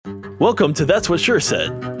Welcome to That's What Sure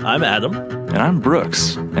Said. I'm Adam. And I'm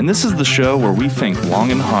Brooks. And this is the show where we think long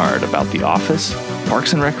and hard about The Office,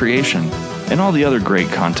 Parks and Recreation, and all the other great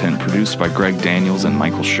content produced by Greg Daniels and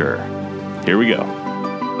Michael Schur. Here we go.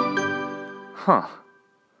 Huh.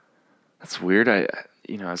 That's weird. I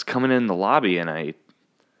was coming in the lobby and I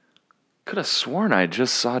could have sworn I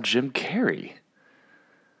just saw Jim Carrey.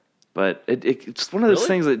 But it's one of those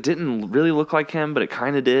things that didn't really look like him, but it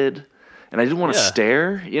kind of did. And I didn't want to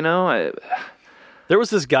stare, There was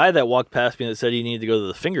this guy that walked past me that said he needed to go to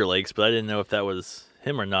the Finger Lakes, but I didn't know if that was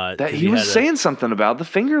him or not. That he was saying something about the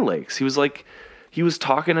Finger Lakes. He was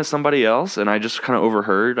talking to somebody else, and I just kind of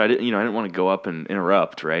overheard. I didn't want to go up and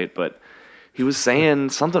interrupt, right? But he was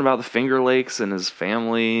saying something about the Finger Lakes and his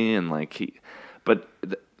family, and I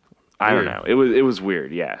don't know. It was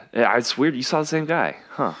weird. Yeah, it's weird. You saw the same guy,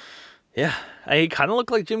 huh? Yeah, he kind of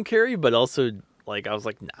looked like Jim Carrey, but also I was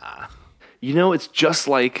like, nah. It's just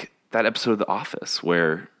like that episode of The Office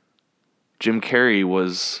where Jim Carrey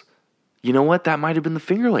was, you know what? That might have been the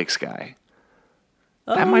Finger Lakes guy.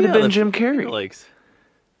 That might have been Jim Carrey. Lakes.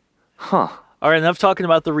 Huh. All right, enough talking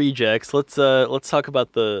about the rejects. Let's talk about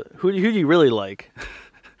who do you really like?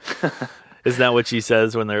 Isn't that what she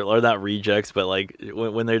says when they're, or not rejects, but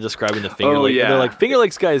when they're describing the Finger Lakes? Yeah. They're like, Finger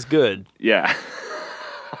Lakes guy is good. Yeah.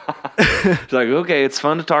 She's like, okay, it's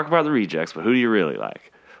fun to talk about the rejects, but who do you really like?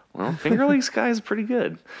 Well, Finger Lakes guy is pretty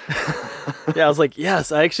good. Yeah, I was like,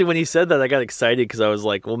 yes. I actually, when he said that, I got excited because I was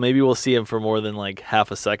like, well, maybe we'll see him for more than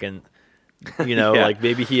half a second. Yeah.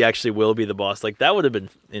 Maybe he actually will be the boss. That would have been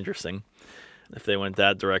interesting if they went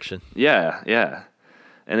that direction. Yeah, yeah.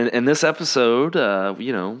 And in this episode,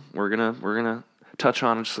 we're gonna touch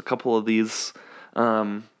on just a couple of these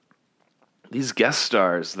guest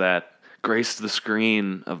stars that graced the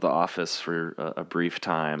screen of The Office for a brief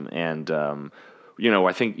time, and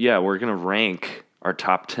I think we're gonna rank our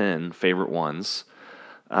top 10 favorite ones.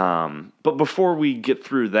 But before we get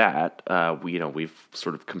through that, we've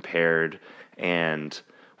sort of compared, and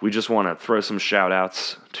we just want to throw some shout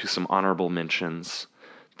outs to some honorable mentions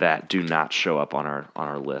that do not show up on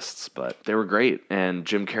our lists, but they were great, and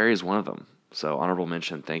Jim Carrey is one of them. So honorable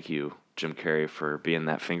mention, thank you, Jim Carrey, for being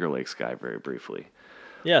that Finger Lakes guy very briefly.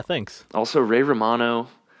 Yeah, thanks. Also, Ray Romano,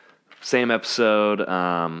 same episode,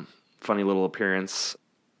 funny little appearance.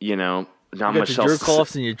 Not much else. Your jerk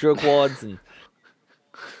offs and your jerk wads and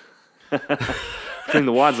between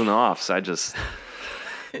the wads and the offs, I just.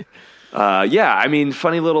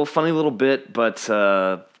 Funny little bit, but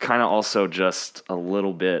kind of also just a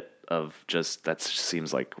little bit of just that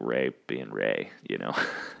seems like Ray being Ray,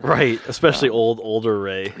 Right, especially older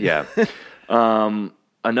Ray. Yeah.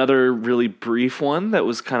 Another really brief one that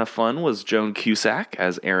was kind of fun was Joan Cusack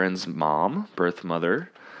as Aaron's mom, birth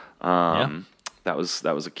mother. That was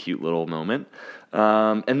a cute little moment.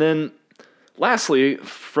 And then lastly,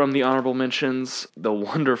 from the honorable mentions, the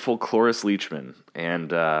wonderful Cloris Leachman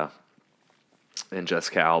and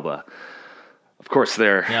Jessica Alba. Of course,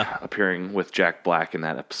 they're appearing with Jack Black in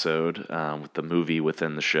that episode, with the movie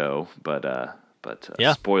within the show. But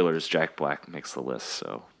spoilers, Jack Black makes the list.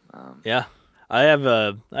 So I have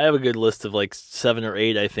a good list of 7 or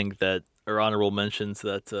 8. I think that are honorable mentions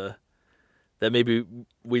that maybe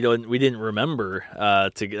we didn't remember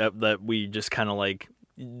that we just kind of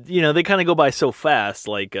they kind of go by so fast.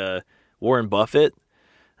 Warren Buffett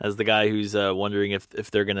as the guy who's wondering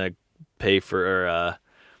if they're gonna pay for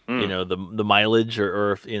the mileage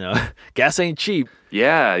or if gas ain't cheap.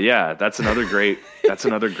 Yeah, that's another great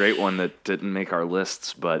one that didn't make our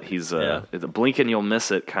lists, but he's the blink and you'll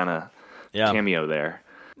miss it kind of cameo there.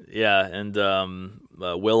 Yeah, and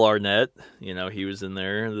Will Arnett, he was in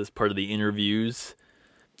there. This part of the interviews.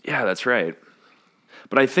 Yeah, that's right.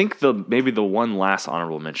 But I think maybe the one last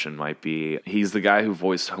honorable mention might be he's the guy who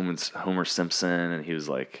voiced Homer Simpson, and he was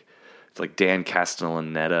it's like Dan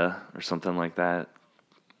Castellaneta or something like that.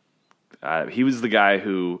 He was the guy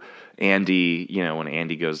who Andy, when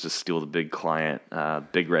Andy goes to steal the big client,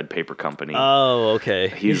 Big Red Paper Company. Oh, okay.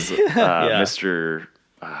 He's Mr.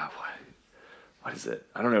 What is it?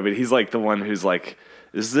 I don't know, but he's the one who's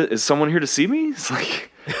is someone here to see me? It's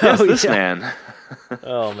yes, this man.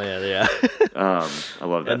 Oh man, yeah. I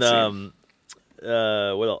love that scene.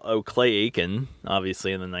 What else? Oh, Clay Aiken,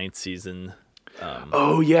 obviously in the 9th season.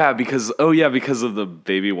 Because of the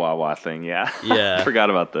baby Wawa thing. Yeah. I forgot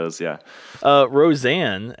about those. Yeah.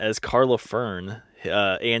 Roseanne as Carla Fern,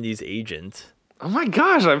 Andy's agent. Oh my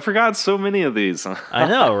gosh, I forgot so many of these. I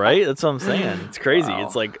know, right? That's what I'm saying. It's crazy. Wow.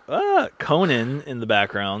 It's Conan in the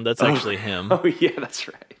background. That's actually him. Oh yeah, that's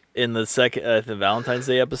right. In the Valentine's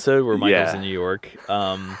Day episode where Michael's in New York.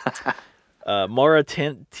 Mara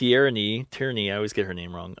Tierney, I always get her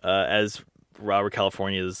name wrong, as Robert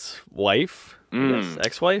California's wife, I guess,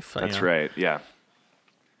 ex-wife. That's right. Yeah.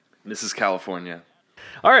 Mrs. California.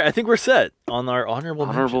 All right, I think we're set on our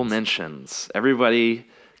honorable mentions. Everybody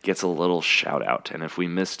gets a little shout out, and if we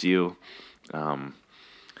missed you, Dakota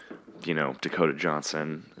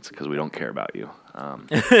Johnson, it's because we don't care about you.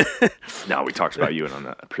 No, we talked about you in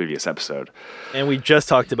a previous episode, and we just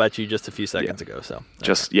talked about you just a few seconds ago. So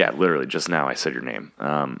literally just now I said your name.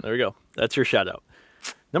 There we go. That's your shout out.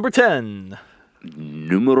 Number 10.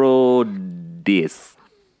 Numero 10.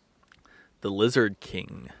 The Lizard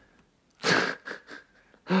King.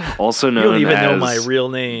 Also known you don't even as know my real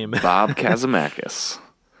name. Bob Kazamakis.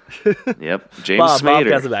 Yep. James Bob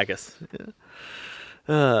Spader.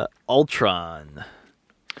 Kazamakis. Ultron.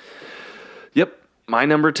 Yep. My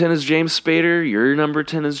number 10 is James Spader. Your number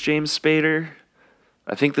 10 is James Spader.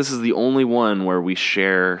 I think this is the only one where we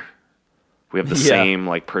have the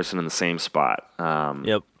same person in the same spot.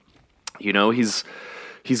 Yep.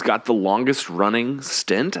 He's got the longest running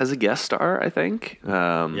stint as a guest star, I think.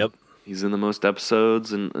 Yep. He's in the most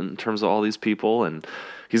episodes in terms of all these people, and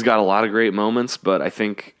he's got a lot of great moments, but I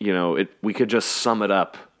think, we could just sum it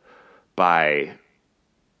up by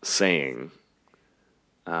saying,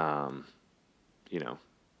 the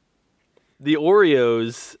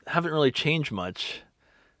Oreos haven't really changed much,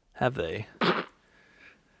 have they?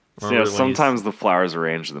 Sometimes the flowers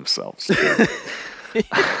arrange themselves.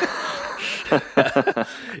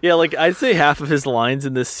 Yeah, I'd say half of his lines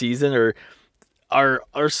in this season are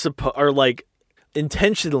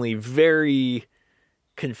intentionally very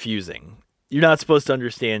confusing. You're not supposed to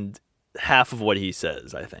understand half of what he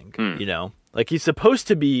says, I think. He's supposed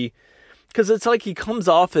to be, because it's he comes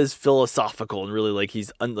off as philosophical and really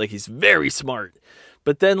he's very smart.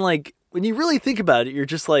 But then when you really think about it, you're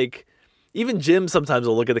just even Jim sometimes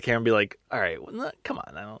will look at the camera and be like, all right, well, come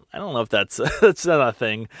on. I don't know if that's not a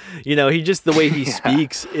thing. He just, the way he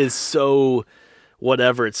speaks is so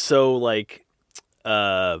whatever. It's so it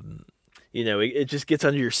just gets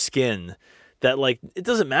under your skin that it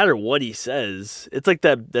doesn't matter what he says. It's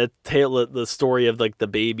that tale, the story of the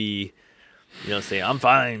baby, saying, I'm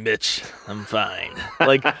fine, bitch. I'm fine.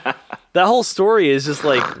 That whole story is just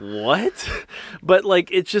what? But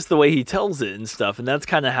it's just the way he tells it and stuff. And that's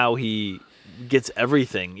kind of how he gets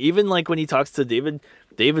everything. Even when he talks to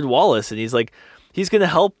David Wallace and he's he's going to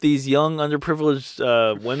help these young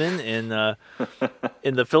underprivileged women in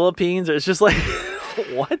the Philippines. It's just what?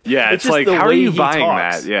 Yeah, it's how are you buying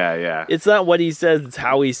that? Yeah. It's not what he says, it's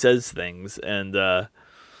how he says things. And do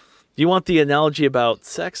you want the analogy about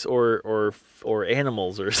sex or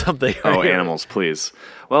animals or something? Oh, animals, please.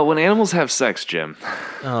 Well, when animals have sex, Jim.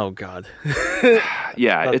 Oh God.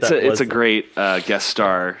 Yeah, it's a great guest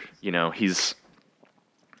star. He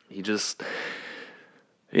just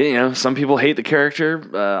some people hate the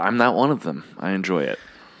character. I'm not one of them. I enjoy it.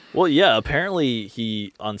 Well, yeah.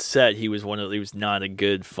 Apparently, on set he was he was not a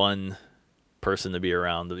good, fun person to be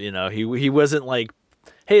around. He wasn't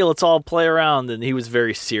hey, let's all play around, and he was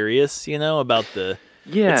very serious. About the.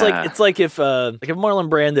 Yeah. It's if Marlon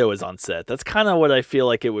Brando was on set. That's kind of what I feel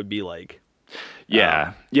like it would be like.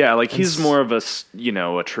 Yeah. He's more of a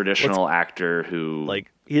a traditional actor who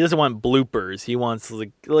he doesn't want bloopers. He wants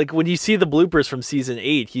when you see the bloopers from season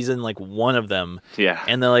 8, he's in one of them. Yeah.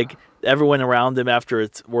 And then everyone around him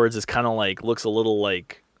afterwards is kind of looks a little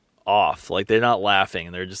off. They're not laughing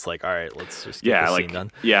and they're just all right, let's just get this scene done.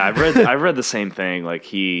 Yeah, I've read the same thing.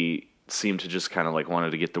 He seemed to just kind of wanted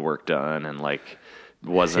to get the work done and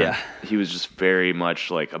wasn't he was just very much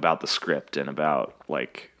about the script and about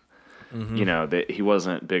that he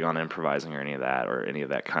wasn't big on improvising or any of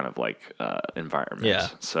that kind of environment. Yeah.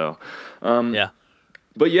 So yeah.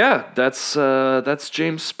 But yeah, that's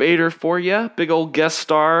James Spader for you. Big old guest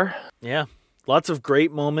star. Yeah. Lots of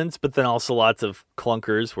great moments, but then also lots of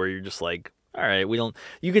clunkers where you're just all right,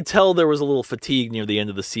 you could tell there was a little fatigue near the end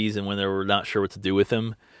of the season when they were not sure what to do with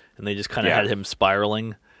him and they just kind of had him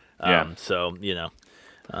spiraling. So,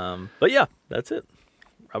 but yeah, that's it.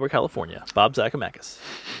 Robert California, Bob Zakamakis,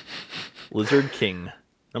 Lizard King,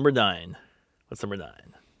 number 9. What's number 9?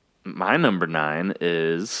 My number 9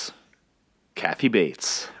 is Kathy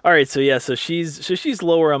Bates. All right, so she's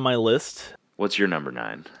lower on my list. What's your number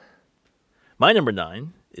 9? My number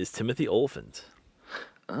 9 is Timothy Olyphant.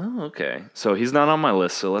 Oh, okay. So he's not on my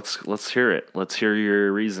list. So let's hear it. Let's hear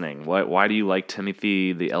your reasoning. Why do you like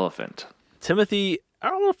Timothy the Elephant? Timothy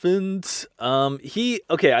Elephant. I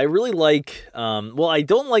really like. I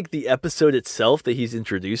don't like the episode itself that he's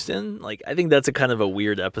introduced in. I think that's a kind of a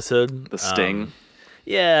weird episode. The Sting.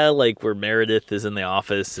 Yeah, where Meredith is in the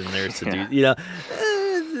office and there's a dude.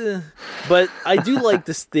 But I do like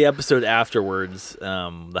the episode afterwards,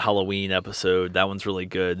 the Halloween episode. That one's really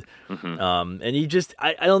good. And he just,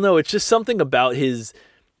 I don't know, it's just something about his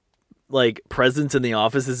like presence in the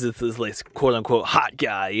office is this like quote unquote hot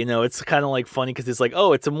guy. It's kind of like funny because it's like,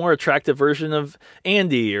 oh, it's a more attractive version of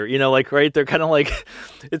Andy, or like, right? They're kind of like,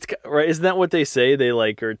 it's right. Isn't that what they say? They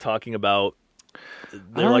like are talking about.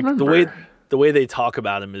 They're like remember. the way they talk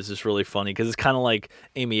about him is just really funny because it's kind of like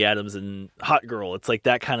Amy Adams and Hot Girl. It's like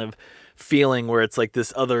that kind of feeling where it's like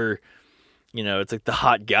this other, it's like the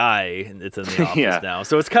hot guy and it's in the office now.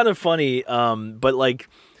 So it's kind of funny. But like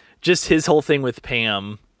just his whole thing with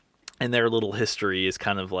Pam and their little history is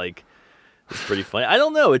kind of like, it's pretty funny. I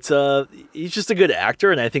don't know. He's just a good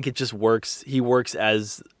actor. And I think it just works. He works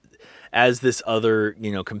as this other,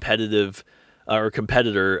 competitor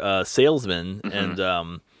salesman.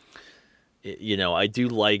 And, I do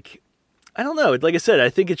like, I don't know. Like I said, I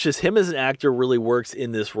think it's just him as an actor really works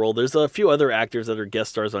in this role. There's a few other actors that are guest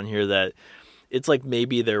stars on here that it's like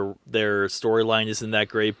maybe their storyline isn't that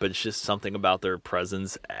great, but it's just something about their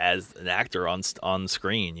presence as an actor on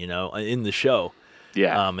screen, in the show.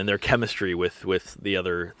 Yeah. And their chemistry with the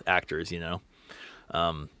other actors,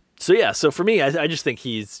 So for me, I just think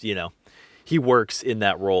he's, he works in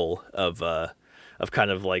that role of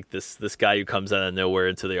kind of like this guy who comes out of nowhere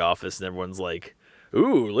into the office and everyone's like,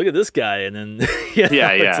 ooh, look at this guy. And then,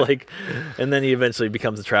 it's like, and then he eventually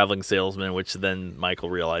becomes a traveling salesman, which then Michael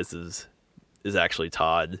realizes is actually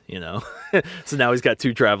Todd, So now he's got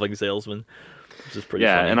two traveling salesmen, which is pretty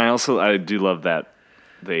funny. And I do love that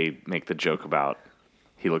they make the joke about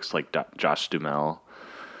he looks like Josh Duhamel.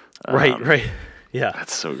 Right. Yeah.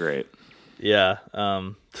 That's so great. Yeah.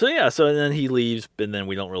 So and then he leaves, and then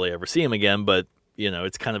we don't really ever see him again, but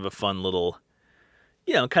it's kind of a fun little,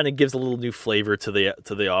 kind of gives a little new flavor to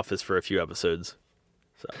the office for a few episodes.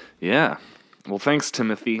 So. Yeah. Well, thanks,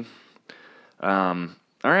 Timothy. All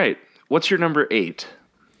right. What's your number 8?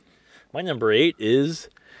 My number 8 is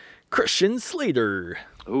Christian Slater.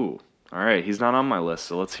 Ooh. All right. He's not on my list,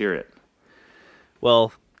 so let's hear it.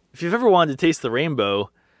 Well, if you've ever wanted to taste the rainbow,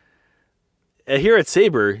 here at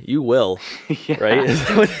Sabre, you will. Right?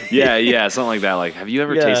 Yeah. Something like that. Like, have you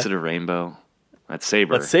ever tasted a rainbow? At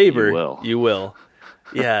Sabre, you will.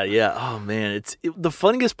 Yeah. Oh man, the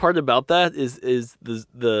funniest part about that is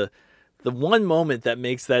the one moment that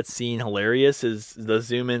makes that scene hilarious is the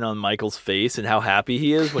zoom in on Michael's face and how happy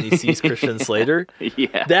he is when he sees Christian Slater.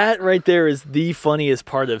 Yeah, that right there is the funniest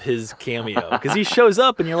part of his cameo because he shows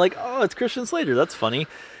up and you're like, oh, it's Christian Slater. That's funny.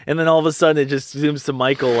 And then all of a sudden it just zooms to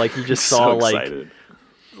Michael like he just saw excited.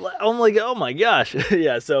 I'm like, oh my gosh,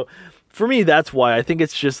 yeah. So. For me, that's why I think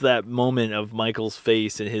it's just that moment of Michael's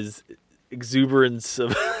face and his exuberance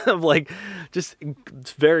of like just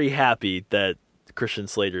very happy that Christian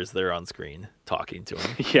Slater's there on screen talking to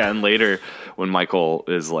him. Yeah, and later when Michael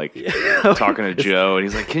is like talking to Joe and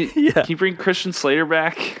he's like, can you bring Christian Slater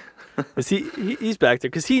back? He's back there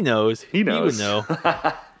because he knows. He would know.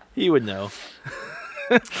 He would know.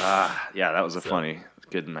 Yeah, that was a funny,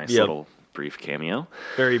 good, nice little brief cameo.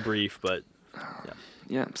 Very brief, but yeah.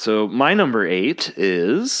 Yeah, so my number 8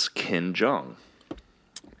 is Ken Jeong.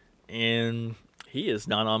 And he is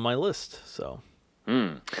not on my list, so.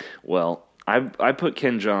 Well, I put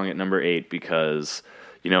Ken Jeong at number 8 because,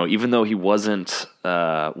 even though he wasn't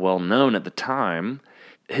well known at the time,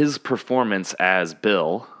 his performance as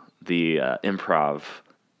Bill, the improv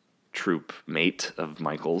troupe mate of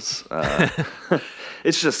Michael's,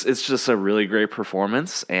 it's just a really great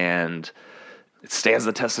performance, and it stands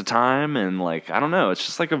the test of time, and like, I don't know, it's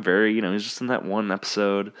just like a very, he's just in that one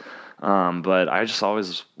episode. But I just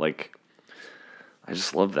always I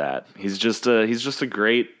just love that. He's just a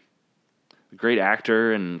great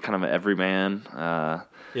actor and kind of an everyman.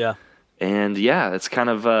 Yeah. And yeah, it's kind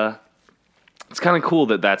of cool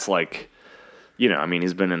that's like,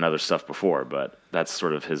 he's been in other stuff before, but that's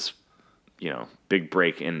sort of his, big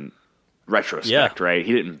break in retrospect, right?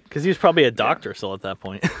 He didn't, because he was probably a doctor still at that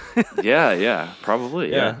point. yeah,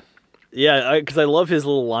 probably, yeah. Because I love his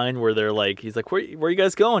little line where they're like, he's like, where are you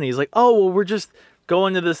guys going? He's like, oh, well, we're just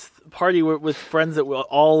going to this party with friends that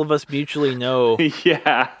all of us mutually know.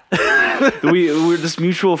 Yeah, we're this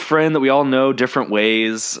mutual friend that we all know different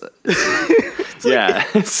ways. Yeah,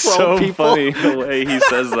 it's so funny the way he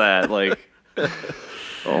says that. Like,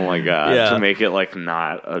 oh my god, to make it like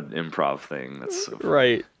not an improv thing. That's so funny.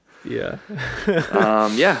 Right. Yeah.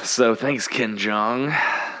 Yeah. So thanks, Ken Jeong.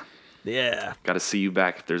 Yeah. Got to see you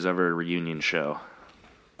back if there's ever a reunion show.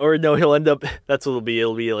 Or no, he'll end up. That's what it'll be.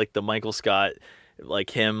 It'll be like the Michael Scott,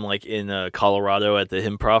 like him, like in Colorado at the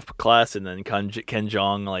improv class, and then Ken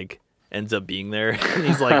Jeong like ends up being there, and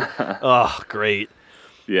he's like, "Oh, great."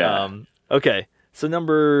 Yeah. Okay, so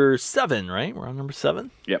number 7, right? We're on number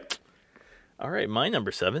 7. Yep. All right, my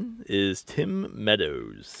number 7 is Tim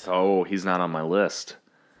Meadows. Oh, he's not on my list.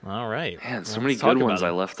 All right, Man, so well, many let's talk good about ones I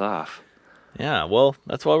him. left off. Yeah, well,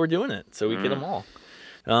 that's why we're doing it, so we get them all.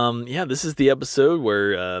 Yeah, this is the episode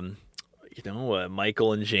where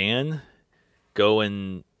Michael and Jan go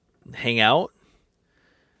and hang out,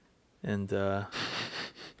 and Well,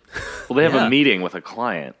 they have Yeah. a meeting with a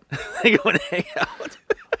client. they go and hang out.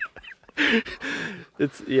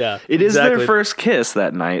 It It is exactly. their first kiss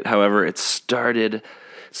that night. However, it started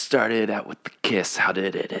out with the kiss. How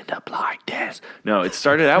did it end up like this? No, it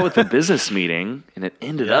started out with a business meeting, and it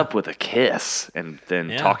ended Yeah. up with a kiss, and then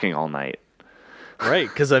Yeah. talking all night. Right,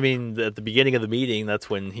 because I mean, at the beginning of the meeting, that's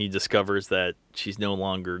when he discovers that she's no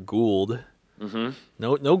longer Gould. Mm-hmm.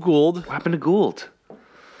 No Gould, What happened to Gould?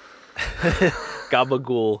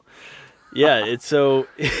 Gabagool. Yeah, it's so.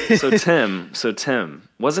 So Tim,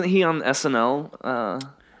 wasn't he on SNL?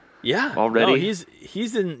 Yeah, Already? no,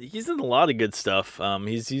 he's in a lot of good stuff.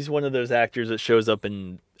 He's one of those actors that shows up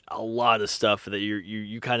in a lot of stuff that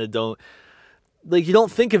you kind of don't like. You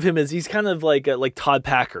don't think of him as he's kind of like Todd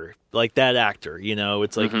Packer, like that actor. You know,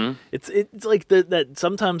 it's like it's like that.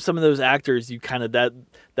 Sometimes some of those actors you kind of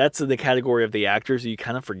that's in the category of the actors you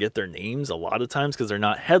kind of forget their names a lot of times because they're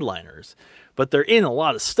not headliners, but they're in a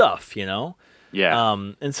lot of stuff. You know. Yeah.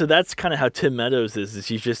 And so that's kind of how Tim Meadows is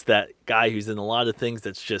he's just that guy who's in a lot of things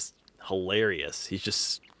that's just hilarious. He's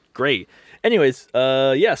just great. Anyways,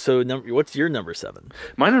 yeah, so what's your number 7?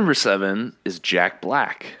 My number 7 is Jack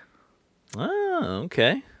Black. Oh,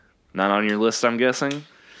 okay. Not on your list, I'm guessing?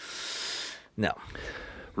 No.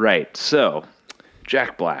 Right. So,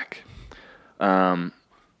 Jack Black. Jack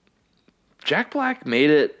Black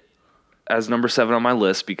made it as number 7 on my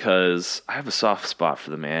list because I have a soft spot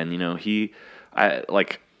for the man. You know, I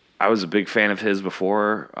was a big fan of his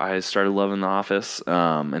before I started loving The Office,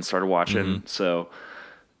 and started watching. So,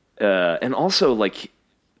 and also like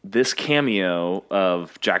this cameo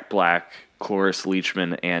of Jack Black, Cloris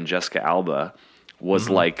Leachman, and Jessica Alba was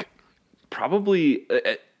like probably,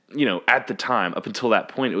 at the time, up until that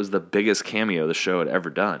point, it was the biggest cameo the show had ever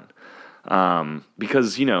done.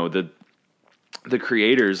 Because, the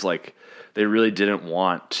creators, like, they really didn't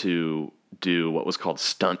want to do what was called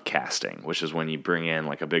stunt casting, which is when you bring in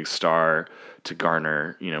like a big star to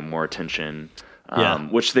garner, more attention.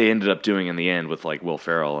 Which they ended up doing in the end with like Will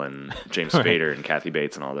Ferrell and James Spader and Kathy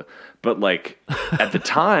Bates and all that. But like at the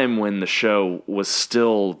time when the show was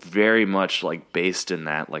still very much like based in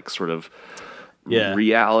that like sort of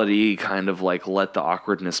reality kind of like let the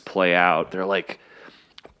awkwardness play out. They're like,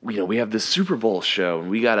 we have this Super Bowl show and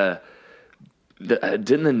we gotta.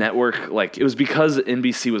 Didn't the network like it was because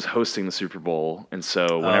NBC was hosting the Super Bowl, and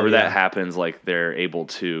so whenever that happens, like they're able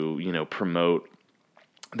to promote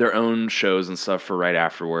their own shows and stuff for right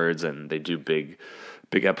afterwards, and they do big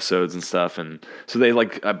episodes and stuff, and so they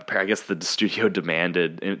like I guess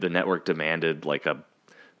the network demanded like a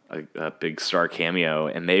big star cameo,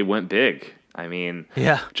 and they went big. I mean,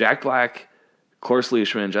 Jack Black, Cloris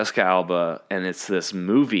Leachman, Jessica Alba, and it's this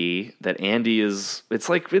movie that Andy it's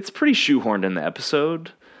pretty shoehorned in the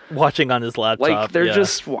episode. Watching on his laptop. Like, they're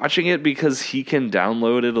just watching it because he can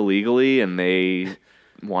download it illegally and they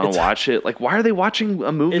want to watch it. Like, why are they watching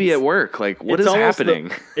a movie at work? Like, what is happening?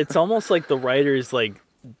 It's almost like the writers, like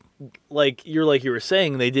you were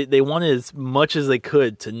saying, they wanted as much as they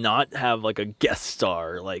could to not have like a guest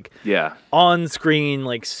star, like on screen,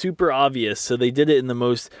 like super obvious. So they did it in the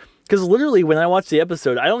most... Because literally, when I watch the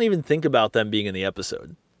episode, I don't even think about them being in the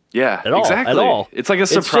episode. Yeah, at all, exactly. At all. It's like a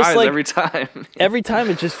surprise every time. Every time,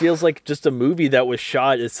 it just feels like just a movie that was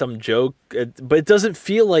shot as some joke, but it doesn't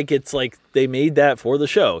feel like it's like they made that for the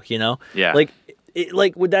show. Yeah. But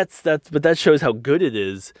that shows how good it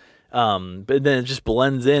is. But then it just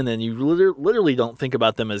blends in, and you literally don't think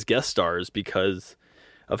about them as guest stars because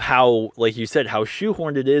of how, like you said, how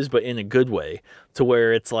shoehorned it is, but in a good way, to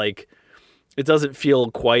where it's like. It doesn't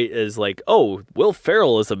feel quite as like, oh, Will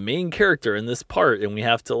Ferrell is a main character in this part, and we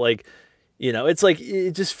have to like, it's like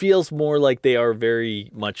it just feels more like they are very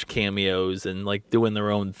much cameos and like doing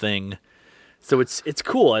their own thing. So it's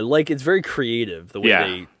cool. It's very creative the way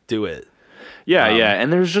they do it. Yeah,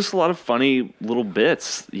 and there's just a lot of funny little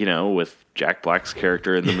bits, with Jack Black's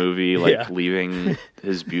character in the movie, like leaving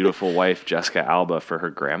his beautiful wife Jessica Alba for her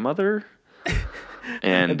grandmother.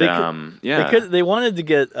 And they wanted to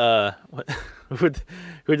get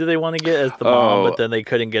who did they want to get as the mom, but then they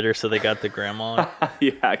couldn't get her, so they got the grandma.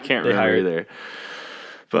 I can't remember either.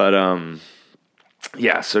 But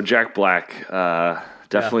so Jack Black,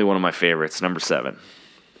 definitely one of my favorites, number 7.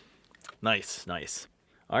 Nice.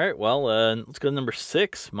 All right, well, let's go to number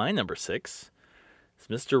 6. My number 6 is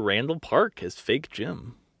Mr. Randall Park as Fake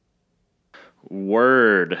Jim.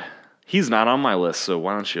 Word. He's not on my list, so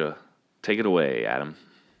why don't you take it away, Adam?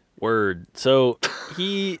 Word. So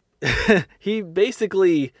he he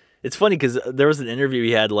basically, it's funny because there was an interview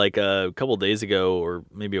he had like a couple days ago or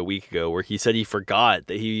maybe a week ago where he said he forgot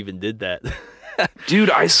that he even did that. Dude,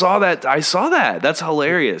 I saw that. That's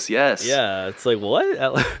hilarious. Yes. Yeah, it's like, what?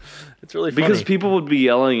 It's really funny. Because people would be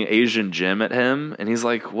yelling Asian Jim at him, and he's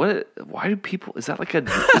like, "What? Why do people? Is that like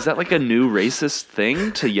a new racist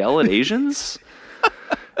thing to yell at Asians?"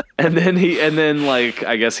 And then like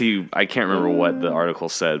I can't remember what the article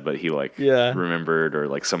said, but he remembered, or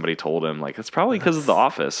like somebody told him like it's probably because of The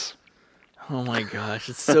Office. Oh my gosh,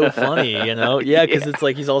 it's so funny, you know? Yeah, because it's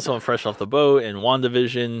like he's also on Fresh Off the Boat and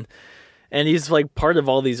WandaVision, and he's like part of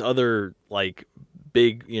all these other like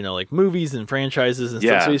big, you know, like movies and franchises and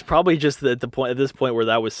stuff. So he's probably just at this point where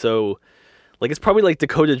that was so, like, it's probably like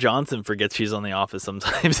Dakota Johnson forgets she's on The Office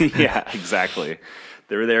sometimes. Yeah, exactly.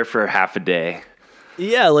 They were there for half a day.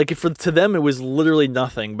 Yeah, like to them it was literally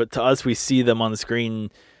nothing, but to us we see them on the screen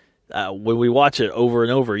when we watch it over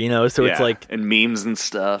and over, you know. So it's like, and memes and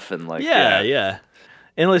stuff, and like yeah,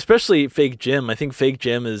 and especially Fake Jim. I think Fake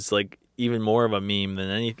Jim is like even more of a meme than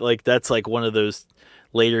any. Like that's like one of those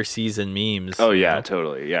later season memes. Oh yeah,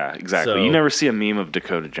 totally. Yeah, exactly. So, you never see a meme of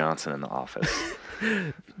Dakota Johnson in The Office.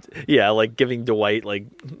 Yeah, like giving Dwight like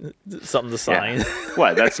something to sign. Yeah.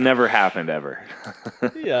 What? That's never happened ever.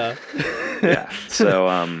 Yeah. Yeah.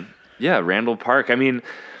 So Randall Park. I mean,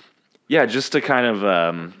 yeah, just to kind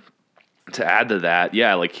of to add to that,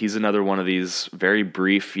 yeah, like he's another one of these very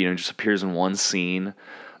brief, you know, just appears in one scene,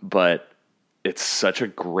 but it's such a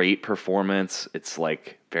great performance. It's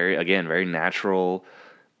like very natural.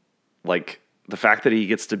 Like the fact that he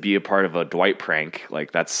gets to be a part of a Dwight prank,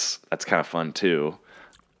 like that's kind of fun too.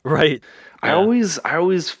 Right. Yeah. I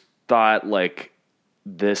always thought like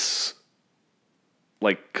this,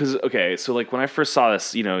 like, cause okay, so like when I first saw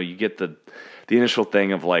this, you know, you get the initial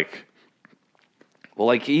thing of like, well,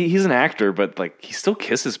 like he's an actor, but like he still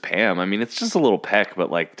kisses Pam. I mean, it's just a little peck, but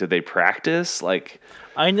like, did they practice? Like,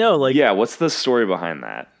 I know, like, yeah, what's the story behind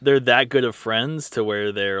that? They're that good of friends to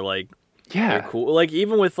where they're like, yeah, they're cool. Like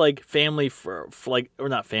even with like family, for like, or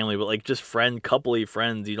not family, but like just coupley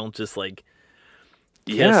friends, you don't just like.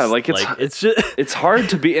 Kiss. Yeah, like it's just it's hard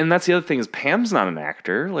to be, and that's the other thing is Pam's not an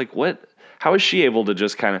actor. Like what? How is she able to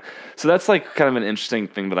just kind of? So that's like kind of an interesting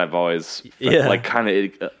thing that I've always like kind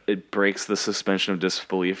of it breaks the suspension of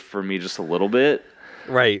disbelief for me just a little bit.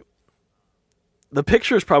 Right. The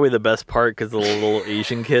picture is probably the best part because the little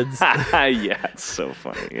Asian kids. Yeah, it's so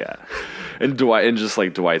funny. Yeah, and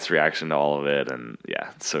Dwight's reaction to all of it, and yeah,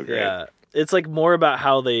 it's so great. Yeah, it's like more about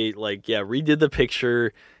how they like redid the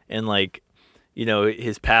picture and like, you know,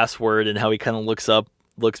 his password and how he kind of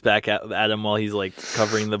looks back at him while he's like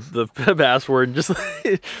covering the password and just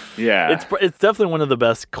yeah, it's definitely one of the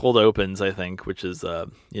best cold opens, I think, which is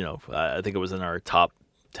you know, I think it was in our top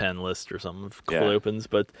 10 list or something of cold opens.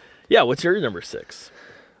 But yeah, what's your number 6?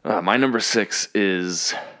 My number 6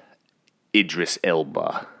 is Idris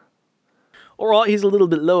Elba. All right, he's a little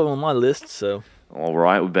bit lower on my list, so all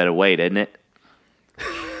right, we better wait, isn't it?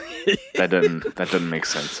 That doesn't make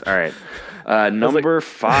sense. All right. Number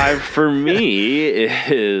 5 for me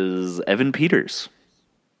is Evan Peters.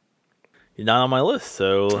 You're not on my list,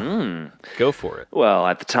 so go for it. Well,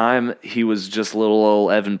 at the time, he was just little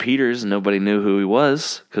old Evan Peters. Nobody knew who he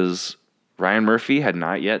was because Ryan Murphy had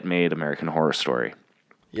not yet made American Horror Story.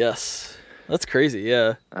 Yes. That's crazy,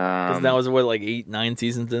 yeah. Because that was, like 8-9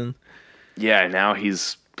 seasons in? Yeah, now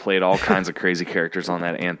he's played all kinds of crazy characters on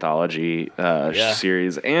that anthology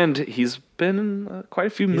series, and he's been in quite a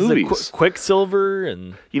few movies. Quicksilver,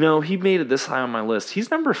 and you know, he made it this high on my list. He's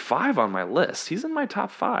number 5 on my list. He's in my top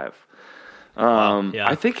 5. Yeah.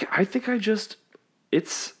 I think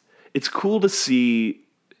it's cool to see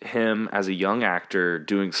him as a young actor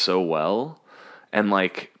doing so well, and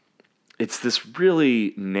like it's this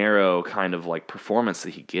really narrow kind of like performance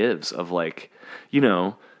that he gives of like, you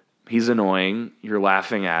know, he's annoying. You're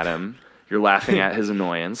laughing at him. You're laughing at his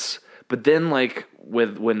annoyance. But then, like,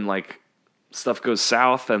 when like stuff goes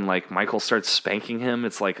south and like Michael starts spanking him,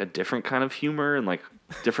 it's like a different kind of humor and like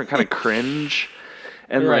different kind of cringe.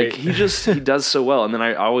 And like he does so well. And then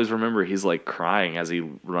I always remember he's like crying as he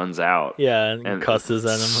runs out. Yeah, and cusses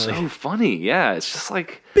at him. So funny. Yeah, it's just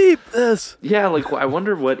like beep this. Yeah, like I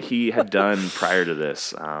wonder what he had done prior to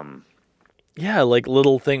this. Yeah, like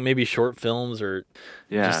little thing, maybe short films or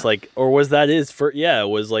just like, or was that his first? Yeah, it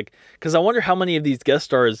was like, because I wonder how many of these guest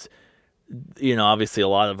stars, you know, obviously a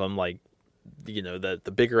lot of them like that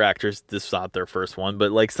the bigger actors, this is not their first one,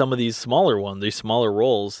 but like some of these smaller ones, these smaller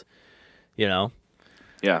roles, you know,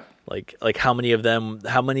 Yeah. like how many of them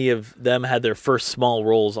had their first small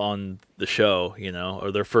roles on the show,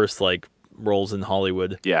 or their first like roles in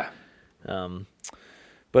Hollywood. Yeah.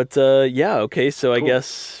 But yeah, okay, so I Cool.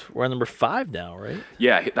 guess we're on number 5 now, right?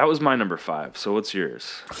 Yeah, that was my number 5. So what's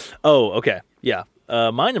yours? Oh, okay, yeah.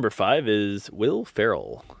 My number 5 is Will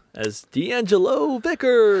Ferrell as D'Angelo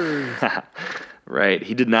Vickers. Right.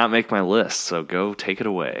 He did not make my list, so go take it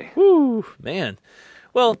away. Woo, man.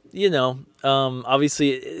 Well,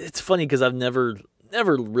 obviously it's funny because I've never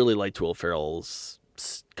really liked Will Ferrell's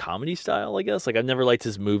comedy style, I guess. Like I've never liked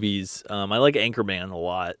his movies. I like Anchorman a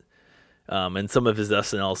lot. And some of his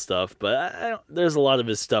SNL stuff, but there's a lot of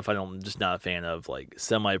his stuff I'm just not a fan of, like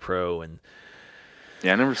Semi-Pro and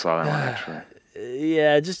Yeah, I never saw that one actually.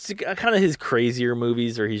 yeah, just kind of his crazier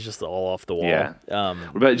movies where he's just all off the wall. Yeah.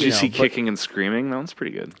 What about did you see Kicking and Screaming? That one's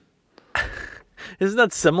pretty good. Isn't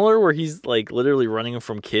that similar where he's like literally running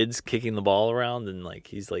from kids kicking the ball around and like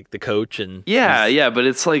he's like the coach and Yeah, but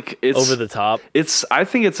it's over the top. I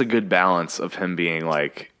think it's a good balance of him being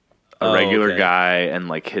like a regular guy and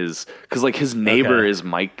like his neighbor is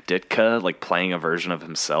Mike Ditka, like playing a version of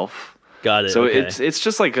himself. Got it. So okay. it's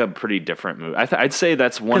just like a pretty different movie. I'd say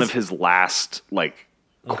that's one of his last like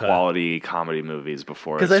quality comedy movies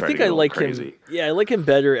before. Because I think I like crazy. him. Yeah, I like him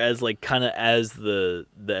better as like kind of as the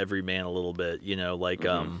everyman a little bit. Like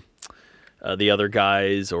the other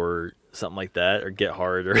guys or something like that, or Get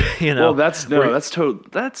Hard, or Well, that's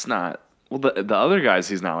not. Well, the other guys,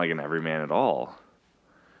 he's not like an everyman at all.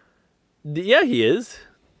 Yeah, he is.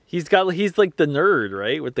 He's like the nerd,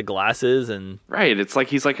 right, with the glasses and right. It's like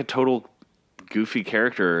he's like a total goofy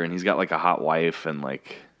character, and he's got like a hot wife and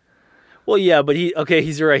like. Well, yeah, but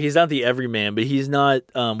he's right. He's not the everyman, but he's not.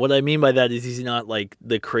 What I mean by that is he's not like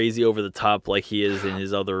the crazy over the top like he is in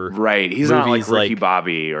his other right. He's not like Ricky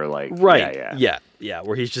Bobby or like right. Yeah,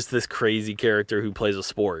 where he's just this crazy character who plays a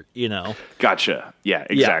sport. Gotcha. Yeah,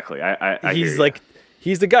 exactly. Yeah. I he's like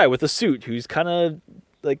he's the guy with a suit who's kind of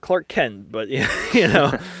like Clark Kent, but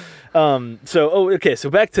So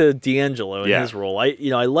back to D'Angelo and his role. I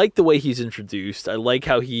like the way he's introduced. I like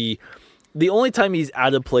how the only time he's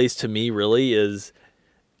out of place to me really is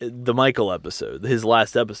the Michael episode, his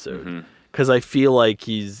last episode, because I feel like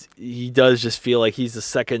he does just feel like he's the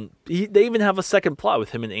second. They even have a second plot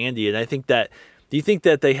with him and Andy, and I think that. Do you think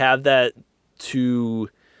that they have that to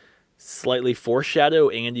slightly foreshadow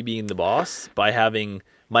Andy being the boss by having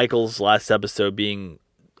Michael's last episode being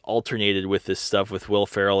alternated with this stuff with Will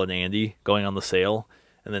Ferrell and Andy going on the sale,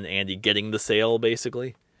 and then Andy getting the sale,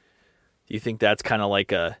 basically? Do you think that's kind of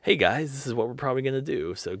like a, hey guys, this is what we're probably going to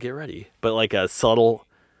do, so get ready, but like a subtle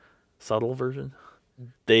version?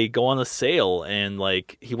 They go on a sale and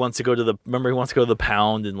like he wants to go to the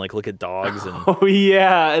pound and like look at dogs and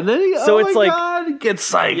and then it's like God, get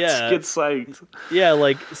psyched. Yeah,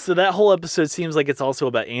 like so that whole episode seems like it's also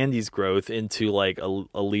about Andy's growth into like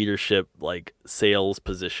a leadership like sales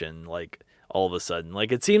position, like all of a sudden.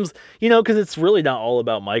 Like it seems, because it's really not all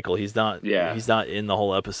about Michael. He's not in the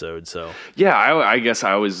whole episode. So yeah, I guess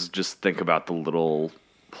I always just think about the little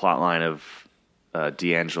plot line of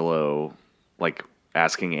D'Angelo like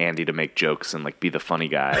asking Andy to make jokes and like be the funny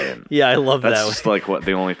guy. And yeah, I love that. That's just like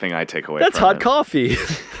the only thing I take away. That's from hot him. Coffee.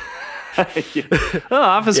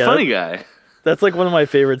 Office funny guy. That's like one of my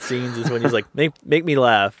favorite scenes is when he's like, make me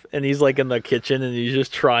laugh, and he's like in the kitchen and he's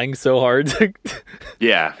just trying so hard to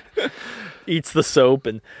eats the soap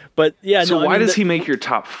but why does he make your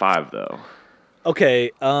top 5 though?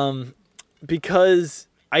 Okay, because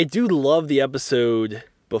I do love the episode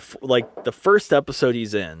before, like the first episode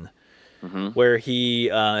he's in. Where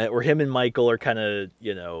where him and Michael are kind of,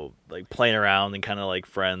 like playing around and kind of like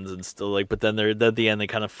friends and still like, but then at the end they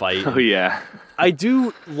kind of fight. Oh yeah. I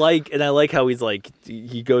do like, and I like how he's like,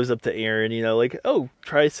 he goes up to Aaron, like, oh,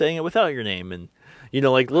 try saying it without your name. And,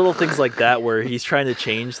 like little things like that where he's trying to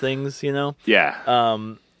change things, Yeah.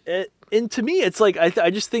 And to me, it's like,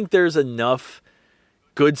 I just think there's enough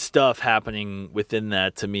good stuff happening within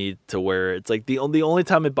that to me to where it's like the only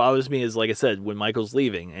time it bothers me is, like I said, when Michael's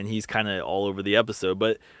leaving and he's kind of all over the episode,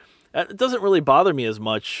 but it doesn't really bother me as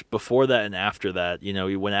much before that and after that.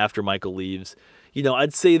 When after Michael leaves,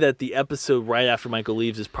 I'd say that the episode right after Michael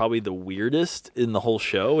leaves is probably the weirdest in the whole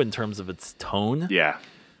show in terms of its tone. Yeah.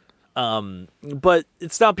 But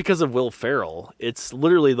it's not because of Will Ferrell. It's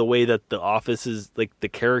literally the way that the office is, like the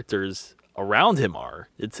characters around him are.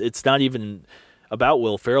 It's not even about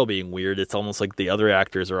Will Ferrell being weird, it's almost like the other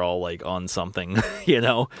actors are all like on something, you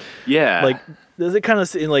know? Yeah. Like, does it kind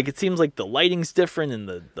of like it seems like the lighting's different and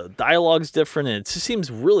the dialogue's different, and it just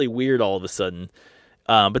seems really weird all of a sudden.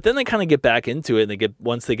 But then they kind of get back into it, and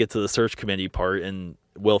once they get to the search committee part, and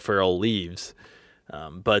Will Ferrell leaves.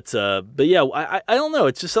 But yeah, I don't know.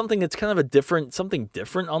 It's just something that's kind of something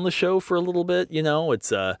different on the show for a little bit. You know,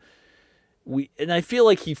 it's and I feel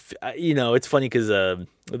like it's funny because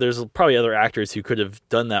there's probably other actors who could have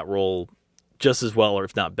done that role just as well, or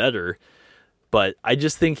if not better. But I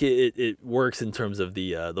just think it works in terms of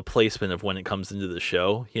the placement of when it comes into the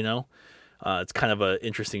show. You know. It's kind of an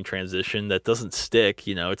interesting transition that doesn't stick.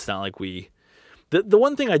 You know, it's not like The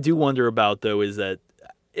one thing I do wonder about, though, is that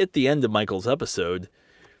at the end of Michael's episode,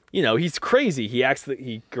 you know, he's crazy.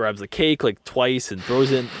 He grabs the cake like twice and throws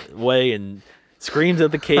it away and screams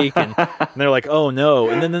at the cake, and they're like, "Oh no!"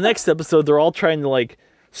 And then the next episode, they're all trying to like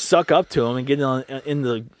suck up to him and get in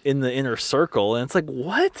the inner circle, and it's like,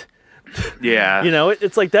 what? Yeah, you know,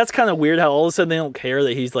 it's like that's kind of weird how all of a sudden they don't care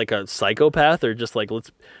that he's like a psychopath, or just like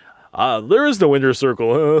there is no inner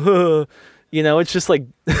circle. You know, it's just like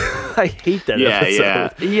I hate that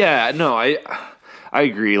episode. Yeah. No, I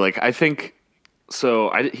agree. Like, I think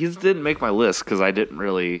so. He didn't make my list because I didn't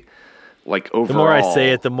really like overall. The more I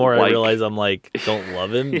say it, the more I realize I'm like don't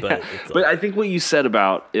love him. Yeah. But I think what you said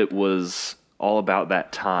about it was all about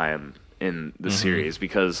that time in the series,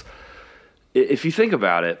 because if you think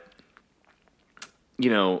about it, you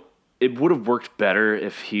know, it would have worked better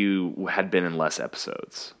if he had been in less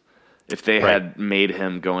episodes. If they had made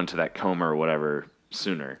him go into that coma or whatever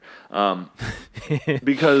sooner.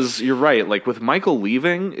 Because you're right. Like, with Michael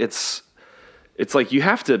leaving, it's like you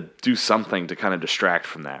have to do something to kind of distract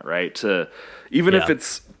from that, right? Even if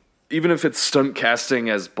it's stunt casting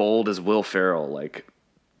as bold as Will Ferrell, like,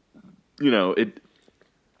 you know, it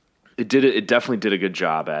definitely did a good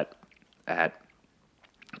job at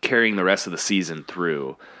carrying the rest of the season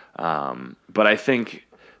through. But I think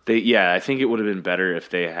I think it would have been better if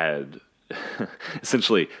they had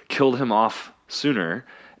essentially killed him off sooner,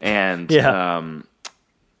 and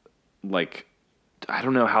like, I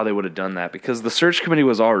don't know how they would have done that, because the search committee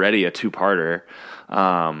was already a two-parter.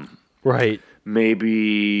 Right.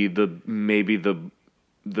 Maybe the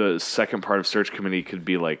second part of search committee could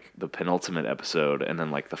be like the penultimate episode, and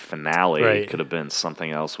then like the finale could have been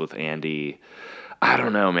something else with Andy. I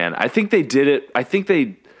don't know, man. I think they did it. I think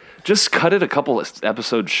they just cut it a couple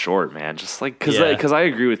episodes short, man. Just like, because I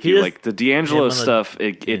agree with you. Like, the D'Angelo stuff,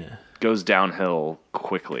 it goes downhill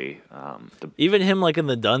quickly. Even him, like in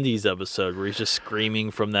the Dundies episode, where he's just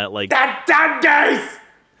screaming from that, like, that Dundies.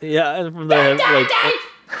 Yeah, and from the like,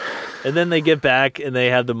 and then they get back and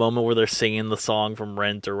they have the moment where they're singing the song from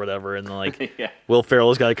Rent or whatever, and like Will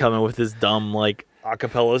Ferrell's got to come in with his dumb like a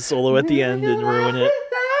cappella solo at the end and ruin it.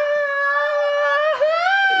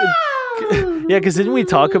 Yeah, because didn't we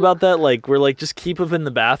talk about that? Like, we're like, just keep him in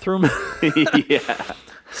the bathroom. Yeah.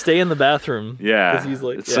 Stay in the bathroom. Yeah. He's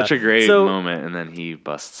like, it's such a great moment, and then he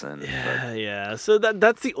busts in. Yeah. So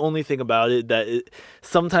that's the only thing about it, that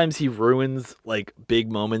sometimes he ruins like big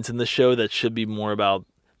moments in the show that should be more about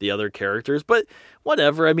the other characters. But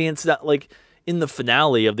whatever. I mean, it's not like in the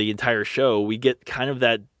finale of the entire show, we get kind of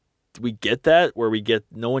that. We get that where we get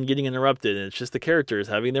no one getting interrupted, and it's just the characters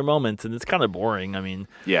having their moments, and it's kind of boring. I mean,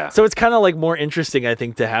 yeah. So it's kind of like more interesting, I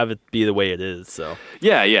think, to have it be the way it is. So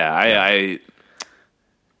yeah.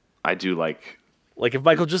 I do like if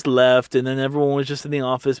Michael just left and then everyone was just in the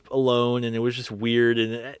office alone and it was just weird,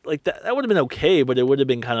 and like that would have been okay, but it would have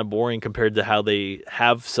been kind of boring compared to how they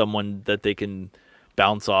have someone that they can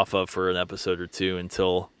bounce off of for an episode or two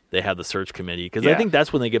until they have the search committee, because I think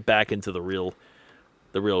that's when they get back into the real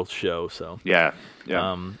show. So yeah.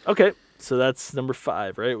 Okay, so that's number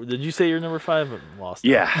 5, right? Did you say you're number 5? I'm lost.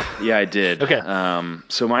 Yeah, I did. Okay.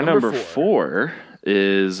 So my number 4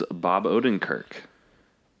 is Bob Odenkirk.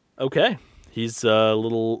 Okay, he's a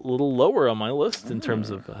little lower on my list in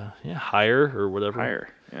terms of higher or whatever. Higher,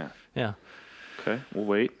 yeah. Okay, we'll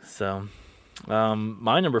wait. So,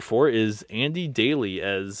 my number 4 is Andy Daly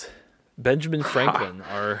as Benjamin Franklin,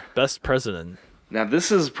 our best president. Now,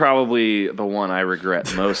 this is probably the one I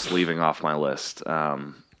regret most leaving off my list. He's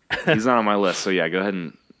not on my list, so yeah, go ahead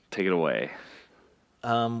and take it away.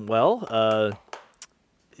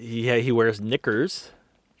 He wears knickers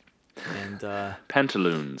and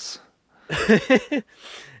pantaloons.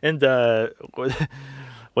 And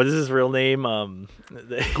what is his real name?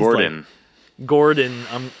 Gordon. Like, Gordon.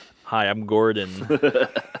 I'm Gordon.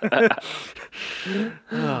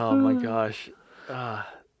 Oh my gosh.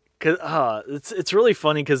 It's really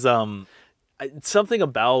funny because it's something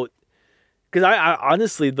about because I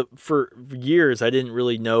honestly, for years I didn't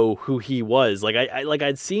really know who he was. Like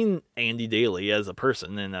I'd seen Andy Daly as a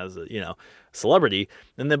person and as a celebrity,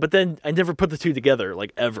 but then I never put the two together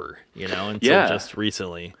like ever, until just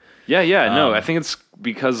recently. Yeah. No, I think it's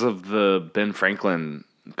because of the Ben Franklin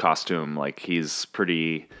costume. Like he's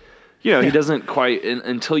pretty, he doesn't quite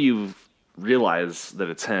until you realize that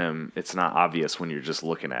it's him. It's not obvious when you're just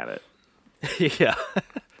looking at it. Yeah.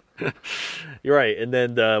 You're right. And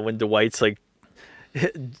then when Dwight's like,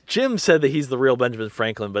 Jim said that he's the real Benjamin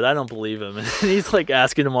Franklin, but I don't believe him. And he's like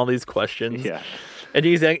asking him all these questions. Yeah. And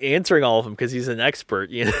he's answering all of them because he's an expert,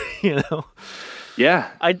 you know.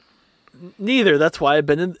 Yeah. Neither. That's why I've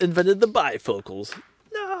invented the bifocals.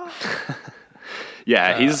 No.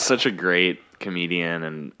 Yeah, he's such a great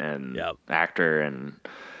comedian and actor, and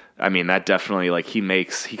I mean that definitely he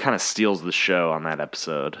kind of steals the show on that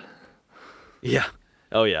episode. Yeah.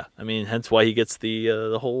 Oh yeah. I mean, hence why he gets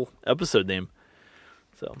the whole episode name.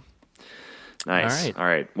 So. Nice. All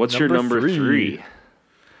right. What's your number three?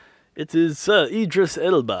 It is Idris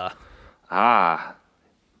Elba.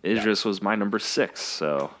 Idris was my number 6.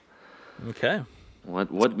 So. Okay.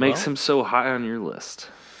 What makes him so high on your list?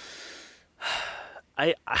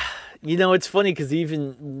 It's funny because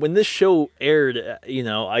even when this show aired,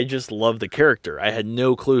 I just loved the character. I had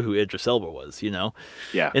no clue who Idris Elba was,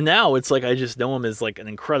 Yeah. And now it's like I just know him as like an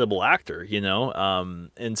incredible actor,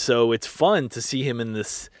 and so it's fun to see him in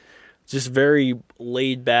this just very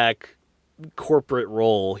laid back corporate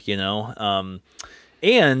role,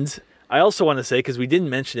 and I also want to say, because we didn't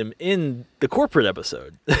mention him in the corporate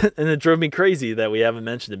episode, and it drove me crazy that we haven't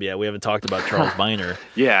mentioned him yet. We haven't talked about Charles Minor.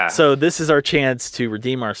 Yeah. So this is our chance to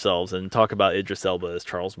redeem ourselves and talk about Idris Elba as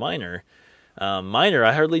Charles Minor. Minor,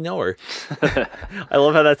 I hardly know her. I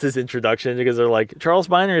love how that's his introduction, because they're like, Charles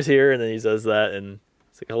Minor is here, and then he says that, and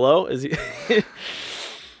it's like, hello? Is he?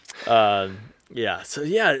 Yeah. So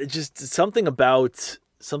yeah, it's just something about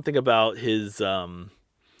his.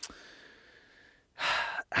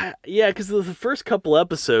 Yeah, because the first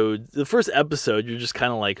episode, you're just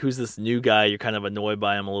kind of like, who's this new guy? You're kind of annoyed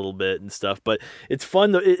by him a little bit and stuff, but it's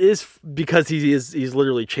fun. It is because he's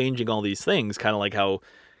literally changing all these things, kind of like how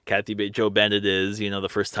Jo Bennett is, the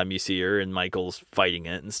first time you see her, and Michael's fighting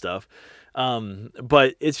it and stuff.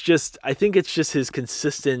 But it's just, I think it's just his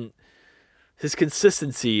consistency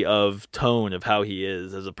of tone of how he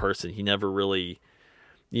is as a person. He never really,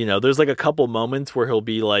 there's like a couple moments where he'll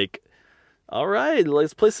be like, all right,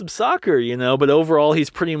 let's play some soccer, but overall he's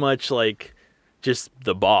pretty much like just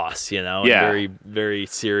the boss, and very, very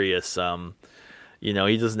serious. He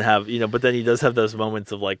doesn't have, but then he does have those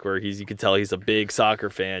moments of like where you can tell he's a big soccer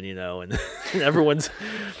fan, and everyone's,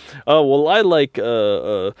 oh, well, I like,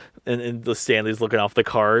 and the Stanley's looking off the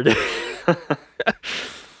card.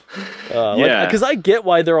 Because I get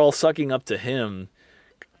why they're all sucking up to him,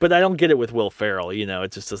 but I don't get it with Will Ferrell.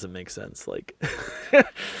 It just doesn't make sense. Like,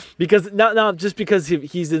 because not just because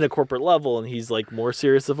he's in a corporate level and he's like more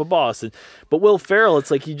serious of a boss, but Will Ferrell, it's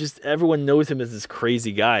like everyone knows him as this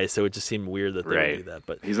crazy guy, so it just seemed weird that they would do that.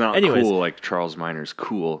 But he's not cool like Charles Minor's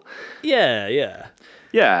cool. Yeah.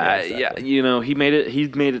 Exactly. He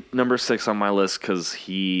made it number 6 on my list because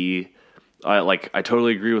I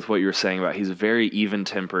totally agree with what you were saying about he's very even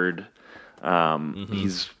tempered.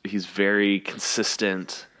 He's very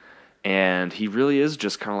consistent. And he really is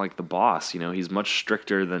just kind of like the boss. He's much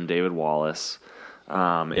stricter than David Wallace.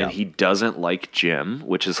 And he doesn't like Jim,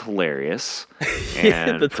 which is hilarious.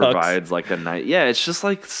 And provides like a night. Yeah, it's just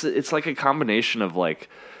like, it's like a combination of like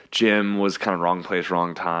Jim was kind of wrong place,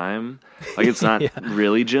 wrong time. Like it's not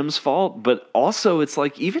really Jim's fault, but also it's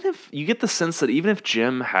like, even if you get the sense that even if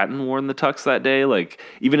Jim hadn't worn the tux that day, like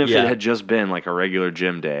even if it had just been like a regular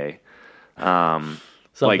Jim day,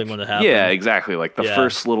 something would have happened. Yeah, exactly. Like the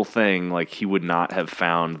first little thing, like he would not have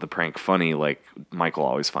found the prank funny. Like Michael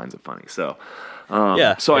always finds it funny. So,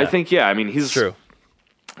 I think, I mean, he's true.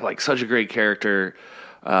 Like such a great character,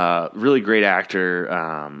 really great actor.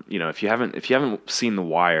 If you haven't seen The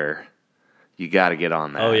Wire, you got to get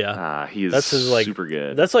on that. Oh yeah, he's super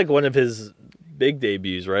good. That's like one of his big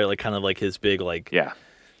debuts, right? Like kind of like his big like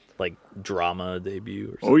drama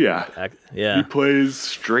debut. Or something. He plays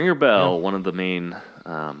Stringer Bell, one of the main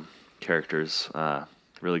characters.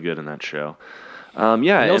 Really good in that show.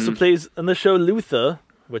 He also plays in the show Luther,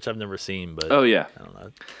 which I've never seen, but I don't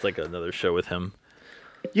know. It's like another show with him.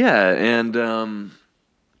 Yeah, and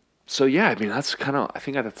so I mean I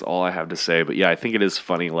think that's all I have to say. But I think it is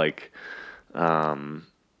funny, like how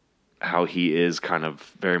he is kind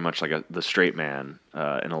of very much like the straight man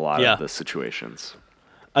in a lot of the situations.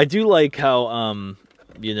 I do like how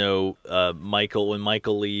Michael, when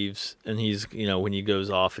Michael leaves and he's, when he goes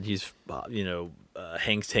off and he's,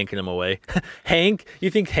 Hank's taking him away. Hank,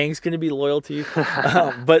 you think Hank's going to be loyal to you?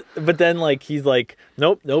 But then like, he's like,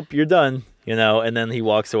 nope, you're done, and then he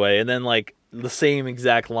walks away. And then like the same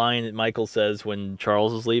exact line that Michael says when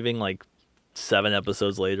Charles is leaving, like 7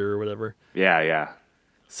 episodes later or whatever. Yeah.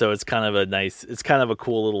 So it's kind of a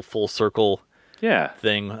cool little full circle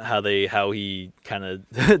thing, how he kind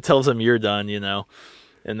of tells him you're done,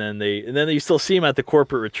 and then you still see him at the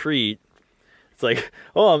corporate retreat. It's like,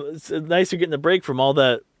 oh, it's nice you're getting a break from all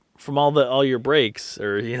your breaks,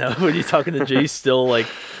 or when you're talking to Jace still like,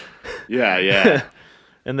 yeah.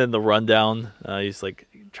 And then the rundown, he's like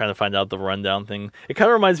trying to find out the rundown thing. It kind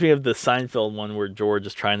of reminds me of the Seinfeld one where George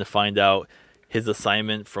is trying to find out his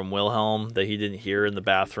assignment from Wilhelm that he didn't hear in the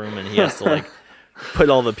bathroom, and he has to like put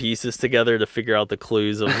all the pieces together to figure out the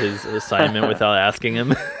clues of his assignment without asking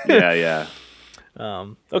him. Yeah.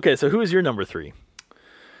 Okay, so who is your number 3?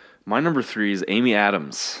 My number 3 is Amy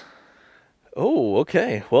Adams. Oh,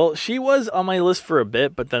 okay. Well, she was on my list for a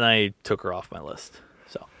bit, but then I took her off my list.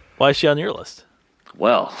 So why is she on your list?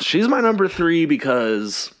 Well, she's my number 3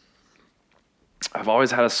 because I've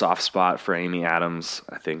always had a soft spot for Amy Adams.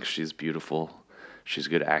 I think she's beautiful. She's a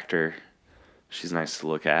good actor. She's nice to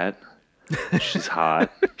look at. She's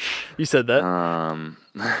hot. You said that.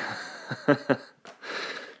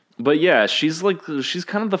 But yeah, she's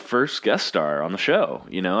kind of the first guest star on the show.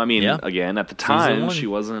 I mean, again, at the time she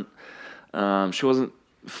wasn't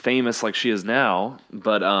famous like she is now,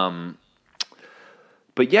 but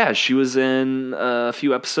yeah, she was in a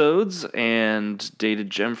few episodes and dated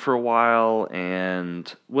Jim for a while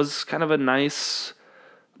and was kind of a nice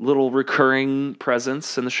little recurring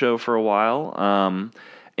presence in the show for a while.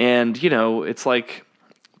 And it's like,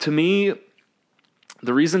 to me,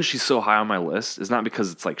 the reason she's so high on my list is not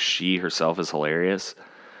because it's like she herself is hilarious.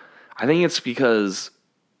 I think it's because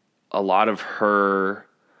a lot of her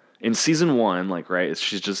in season 1, like, right,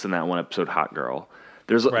 she's just in that one episode, Hot Girl.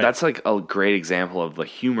 That's like a great example of the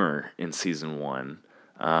humor in season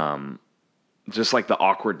 1. Just like the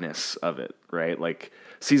awkwardness of it, right? Like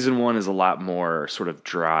season 1 is a lot more sort of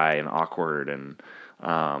dry and awkward and,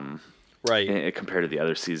 compared to the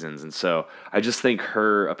other seasons. And so I just think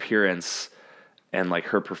her appearance and like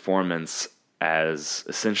her performance as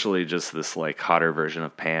essentially just this like hotter version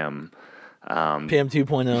of Pam, Pam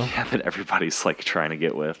 2.0, that everybody's like trying to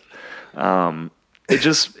get with.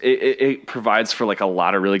 It provides for like a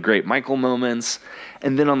lot of really great Michael moments.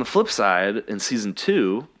 And then on the flip side, in season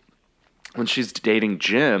 2, when she's dating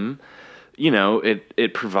Jim,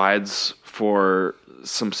 it provides for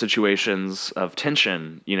some situations of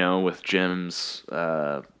tension, with Jim's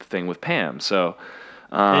thing with Pam. So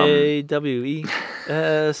AWESOM.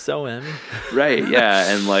 Right,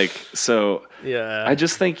 yeah. And like, so yeah, I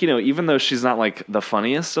just think, even though she's not like the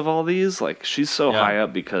funniest of all these, like she's so high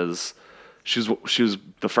up because she was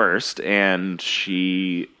the first, and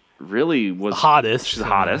she really was hottest. She's the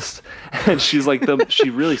hottest, and she's like she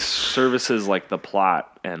really services like the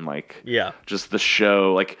plot and like just the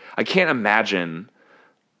show. Like I can't imagine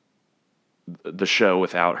the show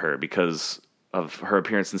without her because of her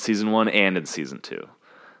appearance in season 1 and in season 2.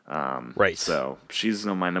 Right. So she's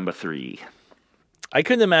my number 3. I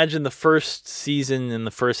couldn't imagine the first season and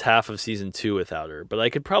the first half of season 2 without her, but I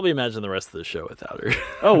could probably imagine the rest of the show without her.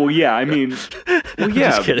 Oh, well, yeah. I mean,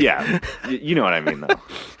 yeah. You know what I mean, though.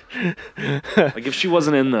 Like if she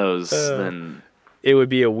wasn't in those, then it would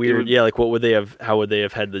be a weird. Like what would they have? How would they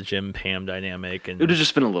have had the Jim Pam dynamic? And it would have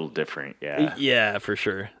just been a little different. Yeah. Yeah, for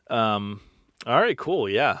sure. All right, cool.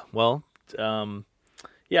 Yeah. Well,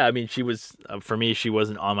 yeah. I mean, she was for me. She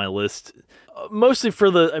wasn't on my list. Mostly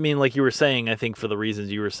for like you were saying, I think for the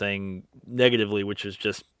reasons you were saying negatively, which is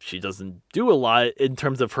just she doesn't do a lot in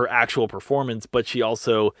terms of her actual performance, but she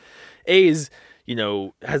also, has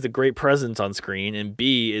a great presence on screen, and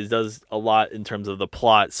B does a lot in terms of the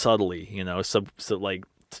plot subtly, so like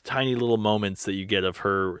tiny little moments that you get of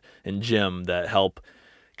her and Jim that help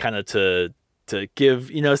kind of to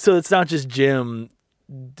give, so it's not just Jim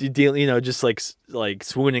just like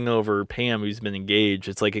swooning over Pam who's been engaged.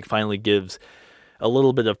 It's like it finally gives a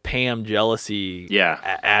little bit of Pam jealousy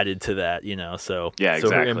added to that, so exactly.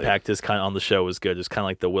 So her impact is kind of on the show is good. It's kind of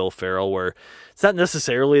like the Will Ferrell, where it's not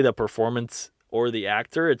necessarily the performance or the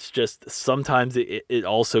actor, it's just sometimes it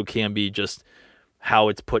also can be just how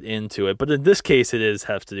it's put into it. But in this case it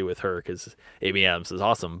has to do with her because Amy Adams is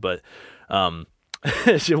awesome, but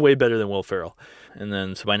she's way better than Will Ferrell. And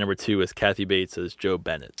then, so my number 2 is Kathy Bates as Jo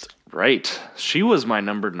Bennett. Right. She was my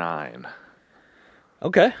number 9.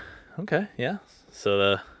 Okay. Yeah.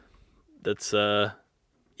 So, that's,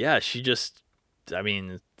 she just, I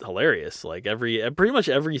mean, hilarious. Like pretty much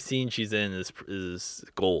every scene she's in is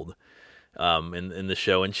gold. In the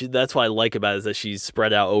show, and that's what I like about it, is that she's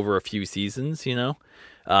spread out over a few seasons, you know.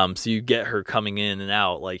 So you get her coming in and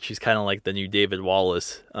out, like she's kind of like the new David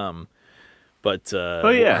Wallace, but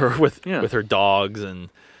her with her dogs and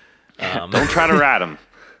don't try to rat him.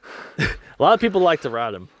 A lot of people like to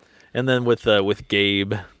rat him, and then with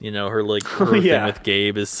Gabe, you know, her thing with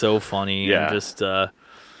Gabe is so funny and just so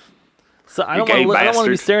I don't want to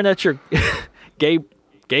be staring at your Gabe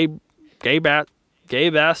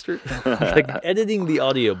bastard. Like editing the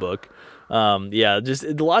audiobook. Just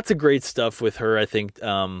lots of great stuff with her. I think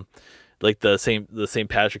like the St.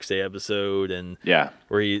 Patrick's Day episode, and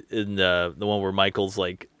where he in the one where Michael's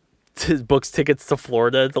like books tickets to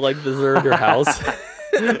Florida to like visit her house.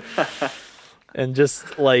 And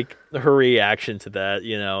just like her reaction to that,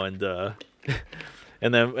 you know, and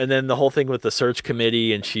then the whole thing with the search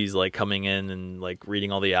committee, and she's like coming in and like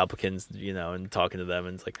reading all the applicants, you know, and talking to them,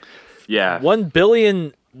 and it's like 1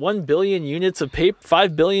 billion units of paper,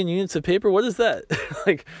 5 billion units of paper. What is that?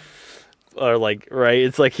 Like, or like, right?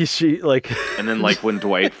 It's like she like. And then like when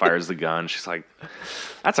Dwight fires the gun, she's like,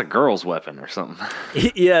 "That's a girl's weapon" or something.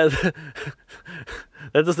 Yeah, that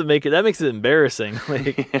doesn't make it. That makes it embarrassing.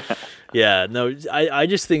 Like, no, I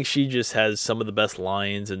just think she just has some of the best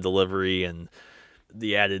lines and delivery, and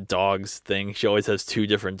the added dogs thing. She always has 2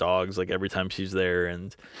 different dogs, like every time she's there,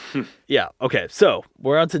 and okay. So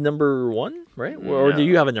we're on to number 1, right? Or do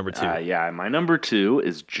you have a number 2? My number 2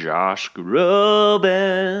 is Josh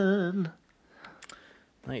Groban.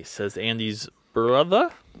 Nice. Says Andy's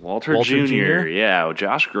brother, Walter Jr. Yeah,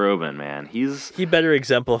 Josh Groban, man, he better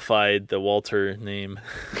exemplified the Walter name.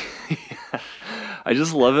 I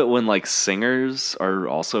just love it when like singers are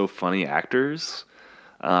also funny actors.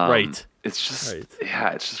 Right. It's just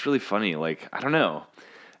it's just really funny. Like, I don't know.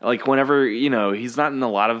 Like whenever, you know, he's not in a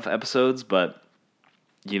lot of episodes, but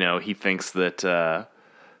you know, he thinks that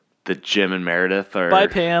Jim and Meredith are Bye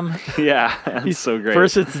Pam. Yeah. He's so great.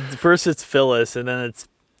 First it's Phyllis, and then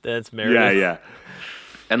it's Meredith. Yeah.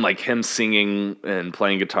 And like him singing and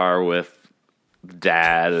playing guitar with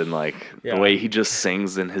Dad, and like the way he just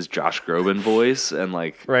sings in his Josh Groban voice, and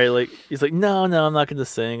like like he's like, no, I'm not going to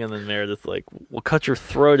sing, and then Meredith's like, we'll cut your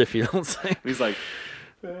throat if you don't sing. He's like,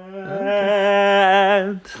 the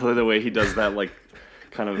way he does that, like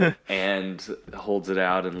kind of, and holds it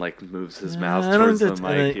out and like moves his mouth towards the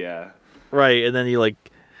mic. Right, and then he like,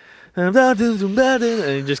 and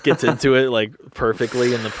he just gets into it like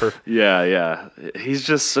perfectly in the perfect. Yeah. He's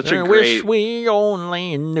just such a great. Wish we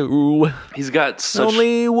only knew. He's got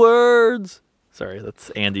only words. Sorry, that's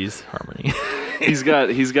Andy's harmony. he's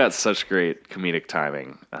got such great comedic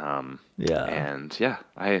timing. And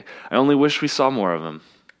I only wish we saw more of him.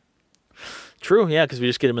 True, because we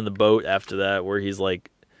just get him in the boat after that, where he's like,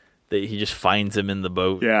 he just finds him in the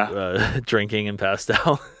boat, drinking and passed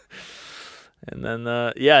out. And then,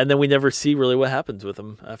 and then we never see really what happens with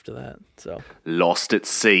him after that. So lost at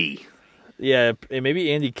sea. Yeah,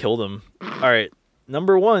 maybe Andy killed him. All right,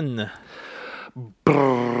 number 1.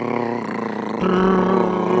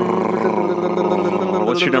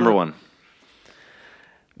 What's your number 1?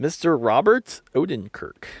 Mr. Robert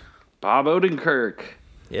Odenkirk. Bob Odenkirk.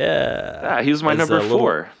 Yeah. He was my number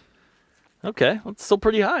 4. Okay, that's still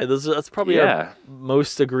pretty high. That's probably our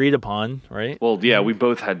most agreed upon, right? Well, we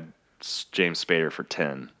both had James Spader for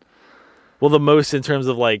 10. Well, the most in terms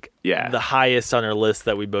of like the highest on our list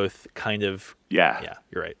that we both kind of you're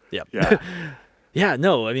right. Yeah.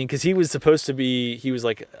 No, I mean, because he was like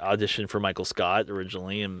auditioned for Michael Scott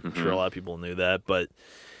originally, and I'm sure a lot of people knew that, but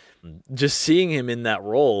just seeing him in that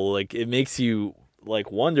role, like, it makes you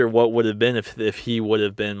like wonder what would have been if he would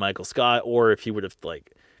have been Michael Scott, or if he would have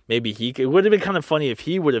like it would have been kind of funny if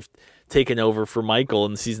he would have taken over for Michael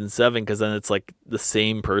in season 7, because then it's like the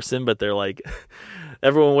same person, but they're like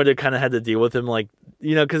everyone would have kind of had to deal with him, like,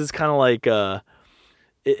 you know, because it's kind of like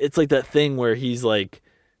it's like that thing where he's like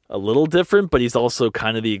a little different, but he's also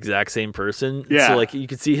kind of the exact same person. So like you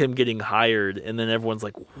could see him getting hired, and then everyone's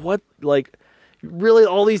like, what, like, really,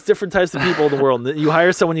 all these different types of people in the world, and you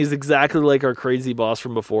hire someone who's exactly like our crazy boss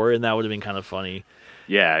from before, and that would have been kind of funny.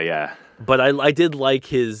 But I did like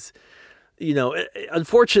his, you know,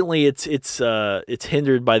 unfortunately it's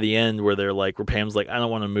hindered by the end where they're like, where Pam's like, I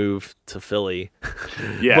don't want to move to Philly.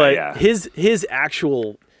 His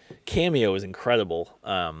actual cameo is incredible.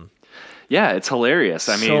 It's hilarious.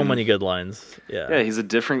 I mean, so many good lines. He's a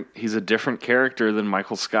different character than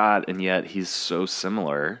Michael Scott, and yet he's so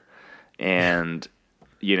similar. And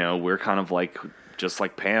you know, we're kind of like just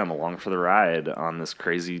like Pam along for the ride on this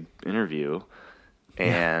crazy interview.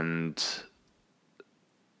 And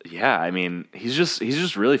yeah, I mean, he's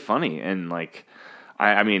just really funny, and like,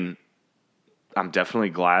 I mean, I'm definitely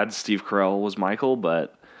glad Steve Carell was Michael,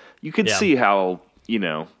 but you could Yeah. see how,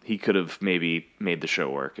 he could have maybe made the show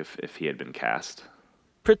work if he had been cast.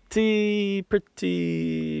 Pretty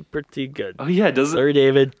good. Oh yeah, does it? Larry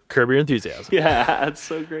David, Curb Your Enthusiasm. Yeah, that's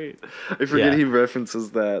so great. I forget Yeah. he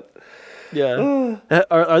references that. Yeah.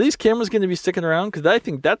 Are these cameras going to be sticking around? Because I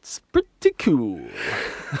think that's pretty cool.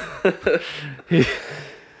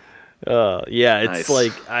 Yeah, it's Nice.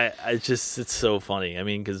 like it's so funny. I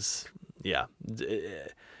mean, because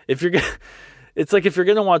if you're gonna, it's like if you're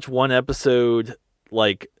gonna watch one episode,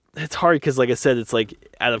 like it's hard because, like I said, it's like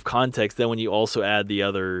out of context. Then when you also add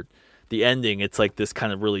the ending, it's like this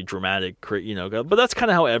kind of really dramatic, But that's kind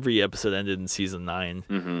of how every episode ended in season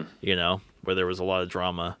 9. Where there was a lot of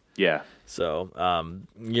drama. Yeah. So,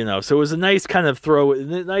 so it was a nice kind of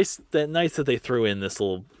nice that they threw in this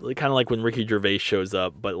little, kind of like when Ricky Gervais shows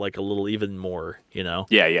up, but like a little even more, Yeah,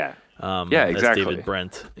 yeah. Yeah, as exactly. David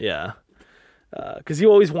Brent. Yeah. Because you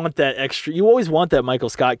always want that extra, you always want that Michael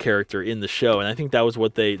Scott character in the show. And I think that was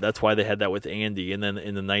that's why they had that with Andy. And then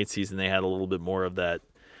in the 9th season, they had a little bit more of that.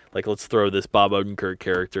 Like, let's throw this Bob Odenkirk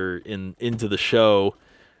character into the show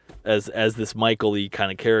as this Michael-y kind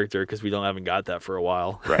of character, because we haven't got that for a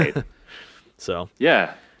while. Right. So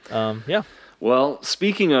Yeah. yeah. Well,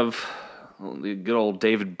 speaking of the good old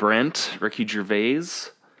David Brent, Ricky Gervais,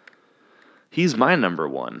 he's my number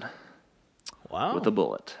 1 Wow. with a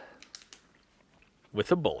bullet.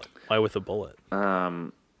 With a bullet. Why with a bullet? I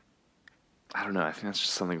don't know. I think that's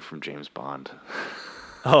just something from James Bond.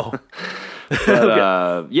 Oh.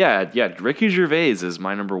 But, yeah. Ricky Gervais is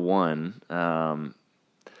my number 1.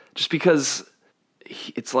 Just because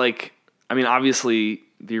it's like, I mean, obviously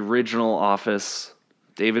the original Office,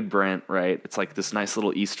 David Brent, right? It's like this nice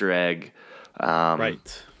little Easter egg,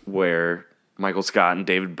 Right. where Michael Scott and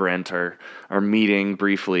David Brent are meeting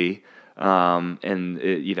briefly, and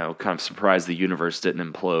it, kind of surprised the universe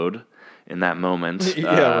didn't implode in that moment.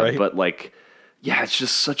 Yeah, right. But like, yeah, it's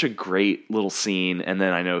just such a great little scene. And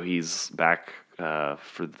then I know he's back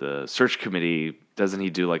for the search committee. Doesn't he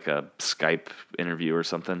do like a Skype interview or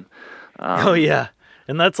something? Oh yeah,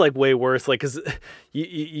 and that's like way worse. Like, cause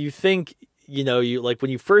you think you like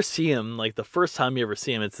when you first see him, like the first time you ever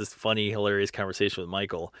see him, it's this funny, hilarious conversation with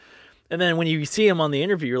Michael, and then when you see him on the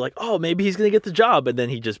interview, you're like, oh, maybe he's gonna get the job, and then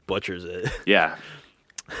he just butchers it. Yeah,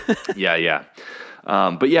 yeah.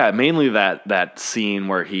 But yeah, mainly that scene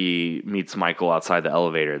where he meets Michael outside the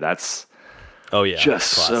elevator. That's just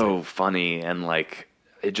classic. so funny, and like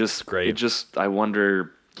it just Great. It just I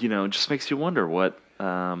wonder, it just makes you wonder what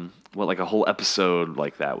like a whole episode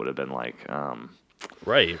like that would have been like.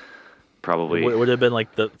 Right. Probably Would have been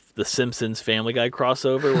like the Simpsons Family Guy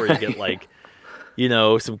crossover where you get like,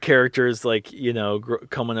 some characters like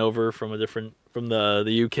coming over from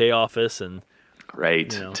the UK office and right.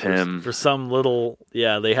 Tim for some little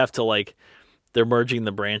they have to like they're merging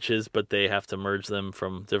the branches, but they have to merge them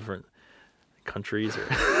from different countries. Or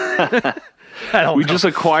I don't we know. just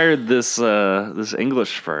acquired this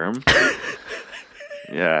English firm.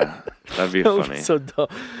 Yeah, that'd be funny. So dumb.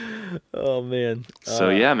 Oh man. So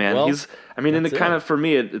yeah, man. well, and it that's kind of for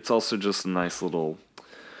me, it's also just a nice little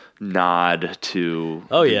nod to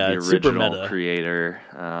yeah, the it's super original meta. creator.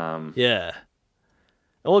 Yeah.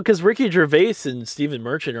 Well, because Ricky Gervais and Stephen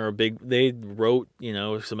Merchant are they wrote,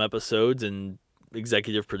 some episodes and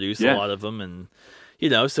executive produced a lot of them. And,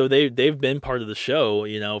 so they've been part of the show,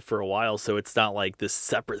 for a while. So it's not like this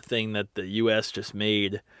separate thing that the U.S. just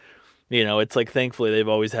made. It's like, thankfully, they've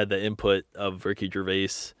always had the input of Ricky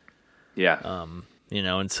Gervais. Yeah.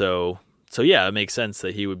 And so yeah, it makes sense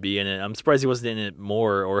that he would be in it. I'm surprised he wasn't in it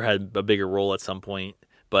more or had a bigger role at some point.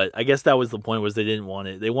 But I guess that was the point, was they didn't want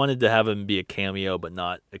it. They wanted to have him be a cameo, but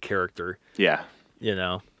not a character. Yeah.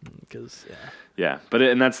 Because Yeah. But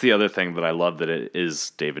and that's the other thing that I love, that it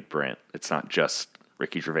is David Brent. It's not just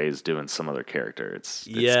Ricky Gervais doing some other character. It's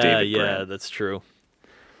David Brent. That's true.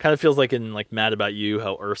 Kind of feels like in like Mad About You,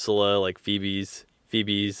 how Ursula, like Phoebe's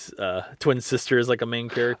twin sister, is like a main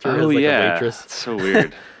character. Oh, as like yeah. a waitress. It's so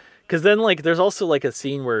weird. Because then like there's also like a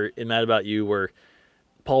scene where in Mad About You where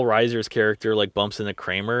Paul Reiser's character like bumps into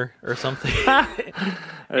Kramer or something,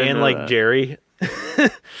 and like that. Jerry.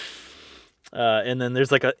 And then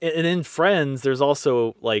there's like and in Friends, there's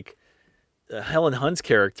also like Helen Hunt's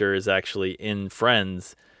character is actually in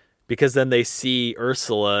Friends, because then they see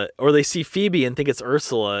Ursula or they see Phoebe and think it's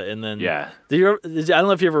Ursula, and then Yeah. I don't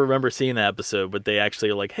know if you ever remember seeing that episode, but they actually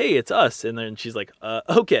are like, "Hey, it's us," and then she's like,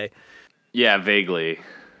 "Okay." Yeah, vaguely.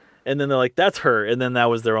 And then they're like, "That's her," and then that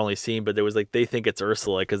was their only scene. But it was like they think it's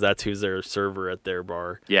Ursula because that's who's their server at their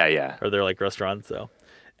bar. Yeah. Or their like restaurant. So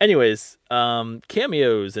Anyways,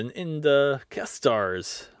 cameos and guest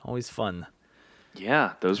stars, always fun.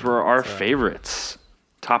 Yeah, those were our favorites.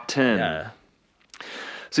 Top 10. Yeah.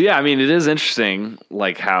 So yeah, I mean, it is interesting,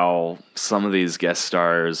 like how some of these guest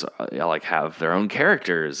stars like have their own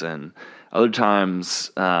characters, and other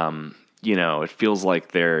times, it feels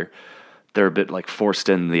like they're a bit like forced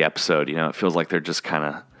in the episode. It feels like they're just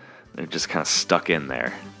kind of stuck in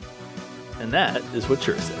there. And that is what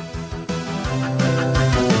Chur said.